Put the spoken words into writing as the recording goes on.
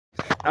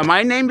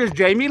My name is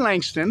Jamie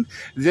Langston.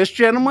 This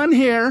gentleman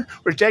here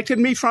rejected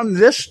me from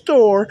this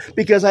store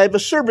because I have a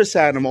service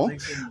animal.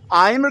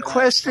 I am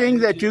requesting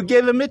that you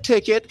give him a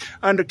ticket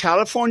under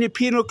California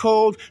Penal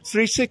Code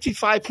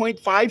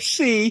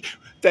 365.5C,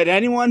 that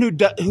anyone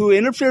who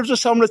interferes with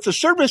someone with a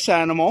service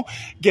animal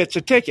gets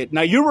a ticket.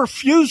 Now, you're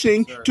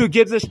refusing to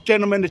give this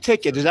gentleman a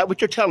ticket. Is that what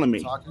you're telling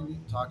me?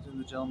 Talking to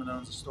the gentleman who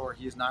owns the store.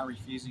 He is not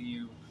refusing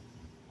you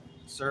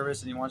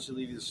service, and he wants you to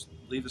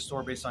leave the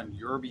store based on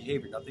your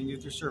behavior, nothing to do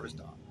with your service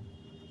dog.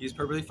 He's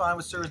perfectly fine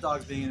with service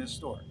dogs being in his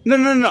store.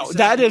 No.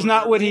 That is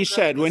not what he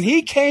said. When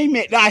he came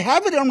in, I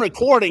have it on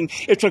recording.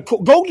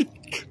 Go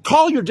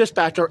call your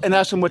dispatcher and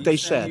ask them what they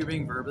said. You're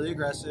being verbally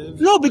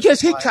aggressive. No,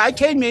 because I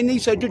came in and he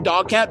said, your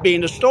dog can't be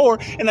in the store.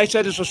 And I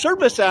said, it's a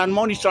service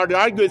animal. And he started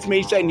arguing with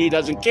me, saying he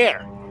doesn't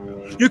care.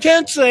 You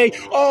can't say,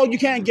 oh, you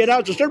can't get out.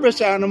 It's a service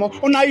animal.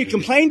 Well, now you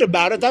complained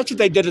about it. That's what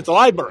they did at the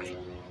library.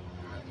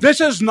 This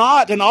is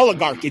not an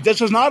oligarchy. This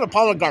is not a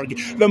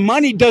polygarchy. The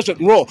money doesn't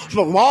roll.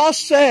 The law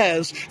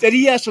says that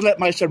he has to let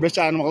my service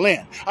animal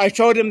in. I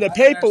showed him the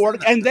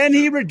paperwork, and then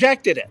he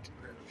rejected it.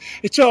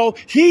 So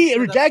he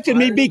rejected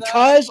me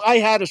because I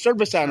had a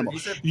service animal.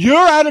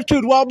 Your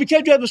attitude, well,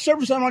 because you have a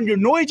service animal and you're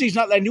noisy, he's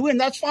not letting you in.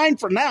 That's fine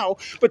for now.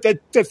 But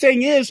the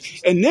thing is,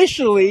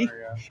 initially,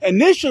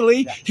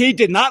 he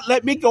did not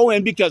let me go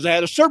in because I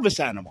had a service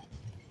animal.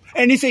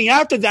 Anything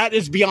after that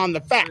is beyond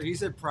the fact. He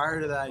said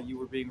prior to that you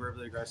were being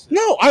verbally aggressive.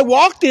 No, I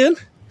walked in.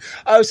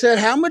 I said,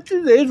 how much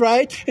is it,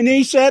 right? And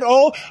he said,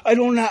 oh, I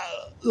don't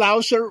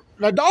allow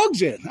the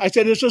dogs in. I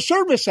said, it's a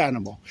service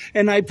animal.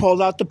 And I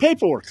pulled out the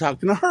paperwork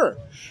talking to her.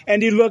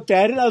 And he looked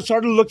at it. I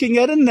started looking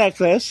at a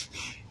necklace.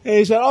 And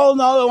he said, oh,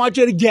 no, I want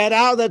you to get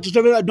out. That's a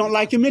service. I don't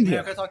like him in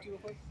here. Can I talk to you real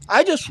quick?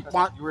 I just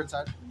want you were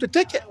inside? The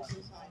ticket.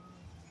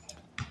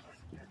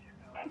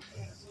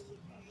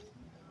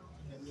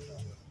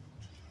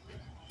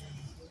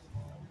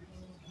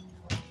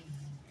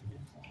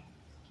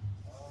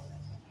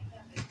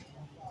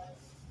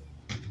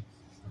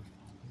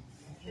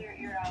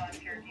 You're out on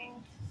Pure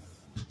King.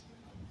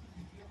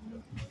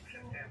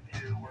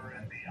 We're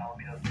in the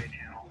Alameda Bay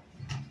Channel.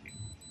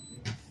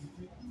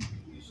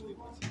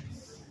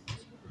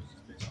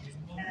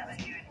 And that was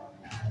you.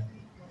 I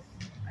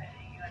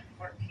see you at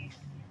 14.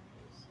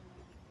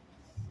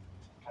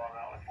 Well,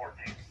 that was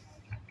 14.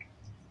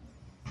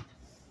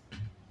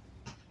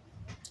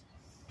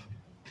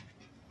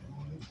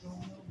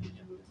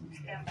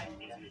 Stand by,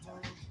 please.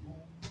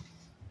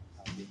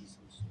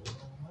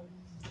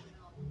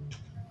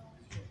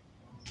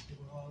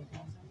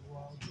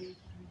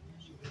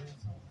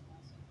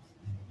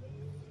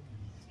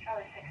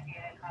 Charlie 68, I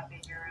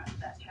copied your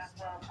that check.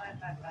 Well,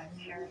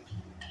 555 Cherry.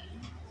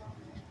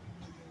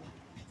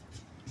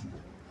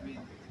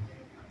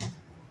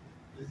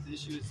 The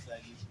issue is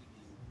that you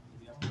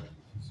have to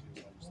understand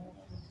that.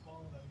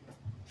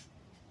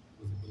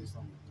 Was it based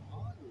on the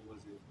dog or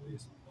was it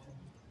based on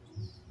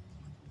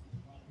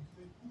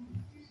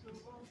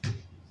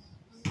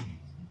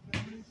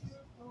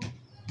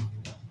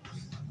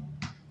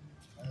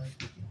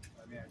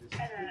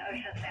And then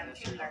Ocean Sam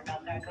 2, sorry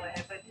about that. Go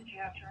ahead, what did you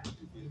have to run?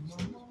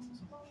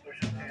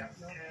 Ocean Sam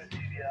 2,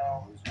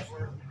 CDL,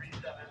 Edward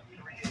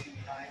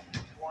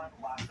 3738961,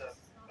 last of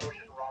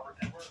Ocean Robert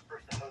Edward,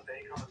 first of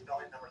Jose, common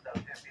spelling, number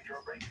 7, Pedro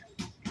break.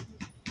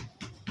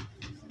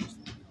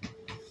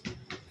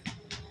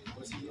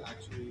 was he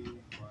actually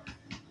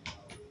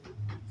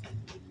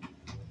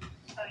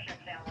Ocean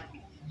Sam 1.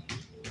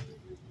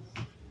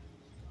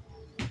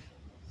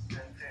 And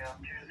Sam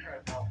 2,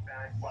 Tri-Bell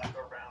Hispanic, black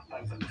or brown,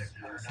 5'6",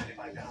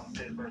 195 pounds,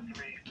 date of birth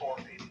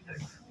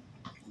 3/4/86.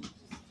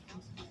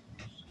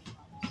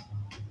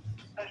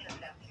 Ocean Sam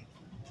 2.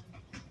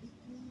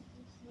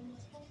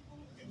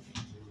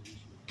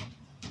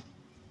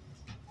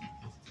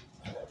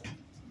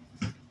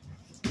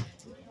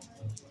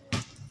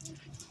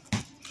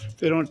 If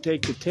they don't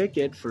take the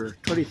ticket for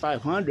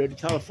 $2,500,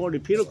 California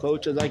Penal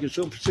Code says I can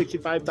sue them for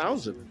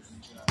 $65,000.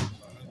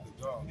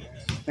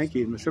 Thank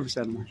you, my service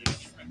animal.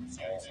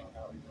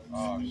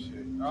 Oh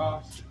shit.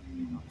 Oh shit.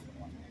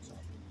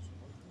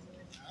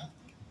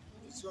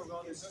 So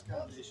well, this is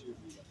kind of the issue.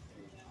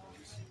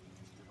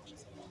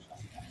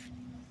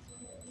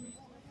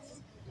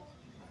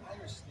 I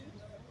understand.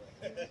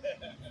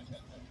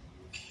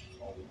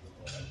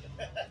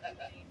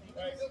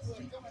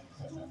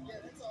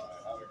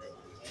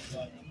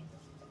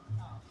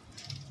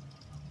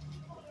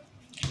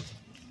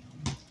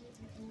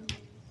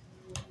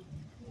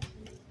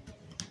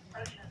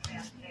 Ocean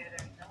Sam 2,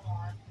 there's no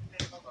lawn,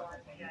 vehicle going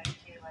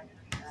PIC,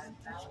 license drive,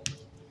 valid.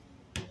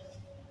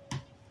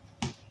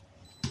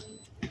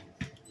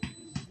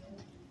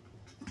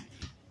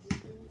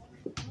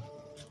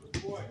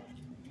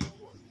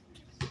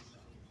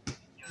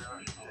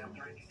 Ocean Sam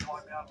 3, can you call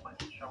me out,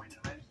 please? Shall we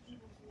tonight?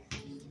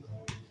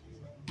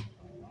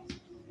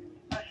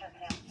 Ocean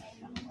Sam 3.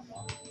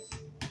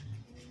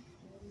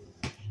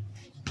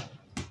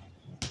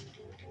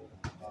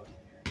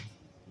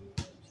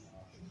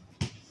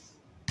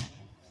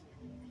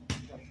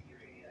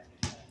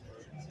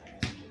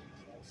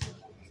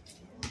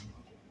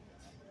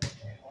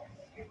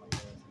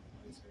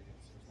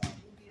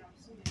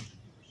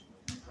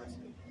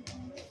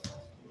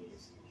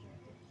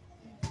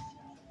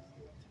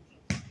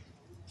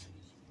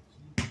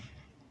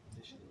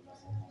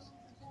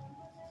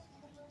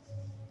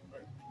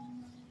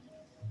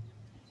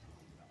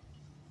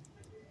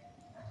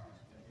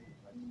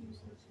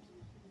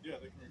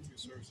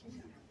 service.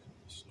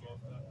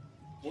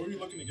 What were you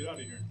looking to get out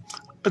of here?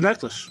 A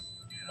necklace.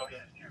 Okay.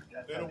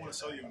 They don't want to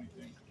sell you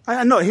anything.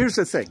 I know. Here's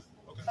the thing.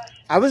 Okay.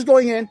 I was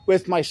going in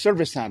with my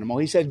service animal.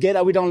 He said, "Get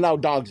out. We don't allow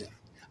dogs in."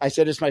 I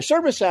said, "It's my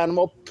service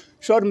animal."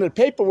 Showed him the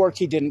paperwork.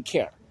 He didn't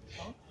care.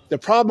 The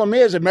problem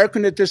is,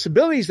 American with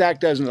Disabilities Act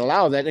doesn't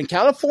allow that. And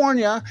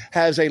California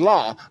has a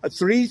law,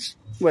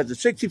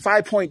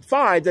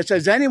 65.5, that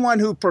says anyone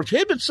who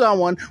prohibits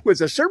someone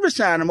with a service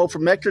animal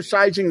from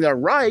exercising their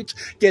rights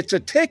gets a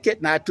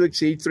ticket not to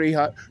exceed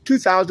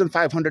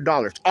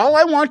 $2,500. All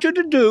I want you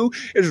to do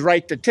is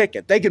write the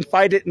ticket. They can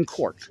fight it in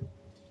court.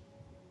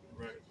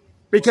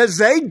 Because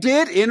they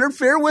did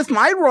interfere with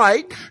my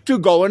right to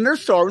go in their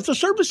store with a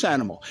service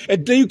animal.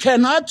 And you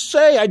cannot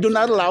say I do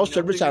not allow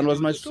service animals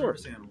in my store.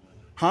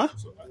 Huh?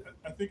 So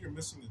I think you're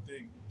missing the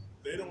thing.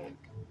 They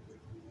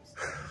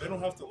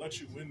don't have to let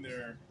you in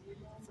there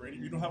for any.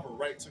 You don't have a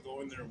right to go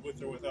in there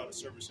with or without a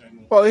service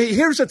animal. Well,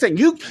 here's the thing.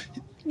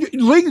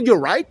 Legally you're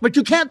right, but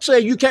you can't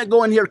say you can't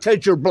go in here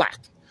because you're black.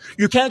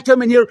 You can't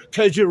come in here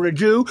because you're a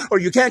Jew, or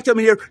you can't come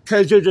in here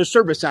because you're a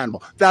service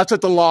animal. That's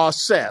what the law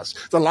says.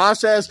 The law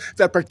says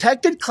that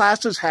protected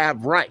classes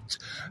have rights.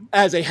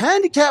 As a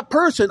handicapped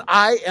person,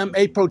 I am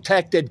a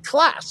protected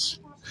class.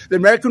 The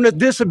American with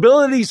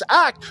Disabilities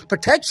Act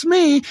protects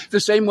me the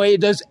same way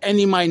it does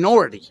any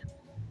minority.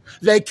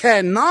 They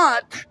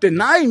cannot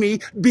deny me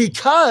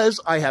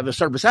because I have a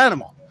service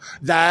animal.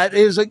 That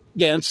is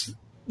against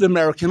the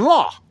American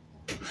law.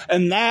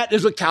 And that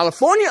is what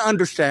California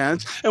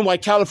understands, and why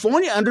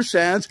California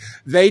understands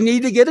they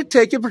need to get a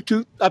ticket for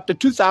up to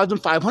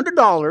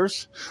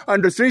 $2,500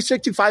 under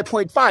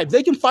 365.5.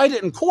 They can fight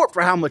it in court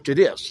for how much it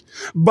is.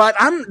 But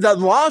the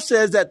law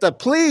says that the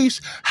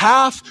police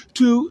have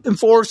to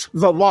enforce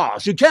the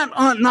laws. You can't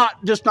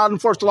not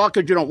enforce the law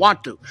because you don't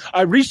want to.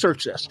 I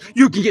researched this.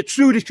 You can get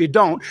sued if you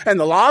don't. And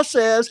the law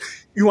says,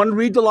 you want to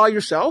read the law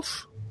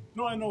yourself?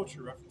 No, I know what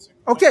you're referencing.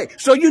 Okay,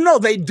 so you know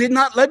they did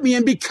not let me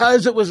in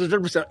because it was a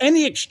service animal.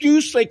 Any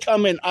excuse they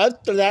come in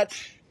after that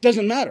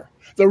doesn't matter.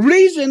 The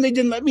reason they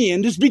didn't let me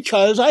in is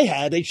because I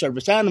had a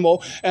service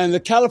animal, and the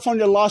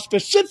California law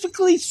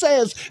specifically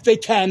says they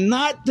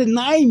cannot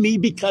deny me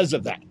because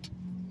of that.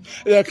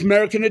 The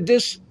American with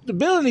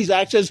Disabilities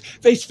Act says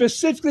they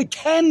specifically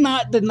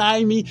cannot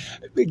deny me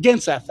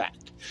against that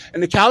fact.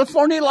 And the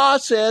California law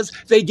says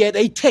they get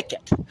a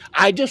ticket.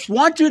 I just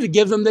want you to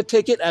give them the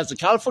ticket as the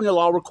California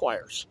law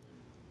requires.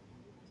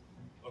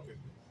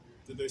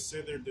 Did they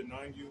say they're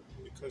denying you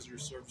because you're a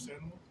service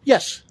animal?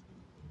 Yes.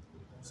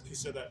 He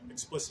said that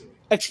explicitly.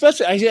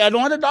 Explicitly. I said, I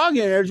don't want a dog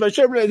in there.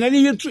 And then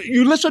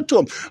you listen to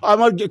him.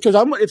 Because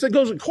if it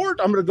goes in court,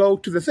 I'm going to go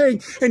to the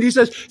thing. And he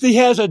says, he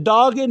has a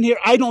dog in here.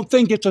 I don't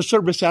think it's a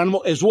service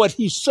animal, is what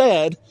he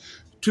said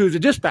to the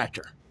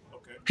dispatcher.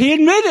 Okay. He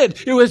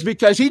admitted it was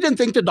because he didn't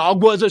think the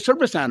dog was a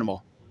service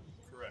animal.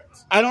 Correct.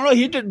 I don't know.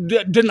 He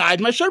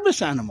denied my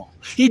service animal.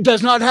 He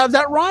does not have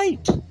that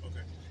right. Okay.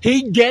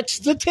 He gets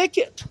the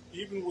ticket.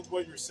 Even with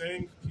what you're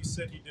saying, he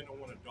said he didn't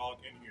want a dog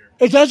in here.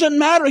 It doesn't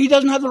matter. He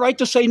doesn't have the right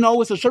to say no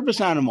with a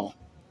service animal.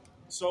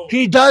 So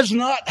he does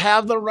not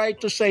have the right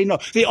to say no.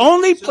 The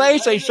only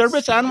place a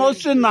service animal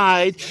is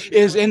denied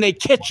is in a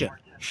kitchen.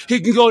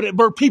 He can go to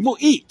where people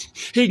eat.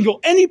 He can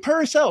go any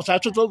place else.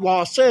 That's what the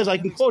law says. I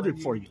can quote it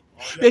for you.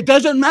 It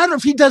doesn't matter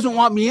if he doesn't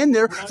want me in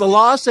there. The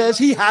law says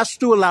he has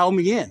to allow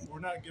me in.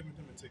 We're not giving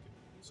him a ticket.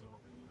 So.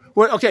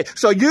 Well, okay,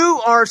 so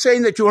you are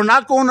saying that you are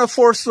not going to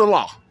enforce the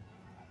law.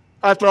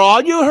 After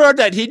all you heard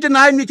that he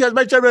denied me because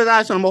my service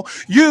animal,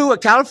 you,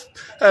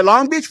 a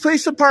Long Beach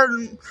Police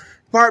Department,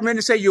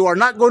 to say you are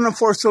not going to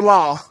enforce the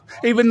law,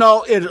 even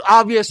though it is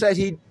obvious that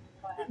he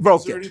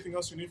broke it. Is there anything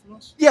else you need from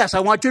us? Yes, I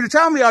want you to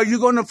tell me, are you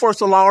going to enforce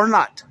the law or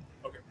not?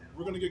 Okay,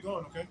 we're going to get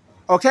going, okay?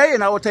 Okay,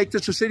 and I will take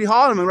this to City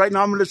Hall, and right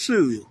now I'm going to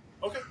sue you.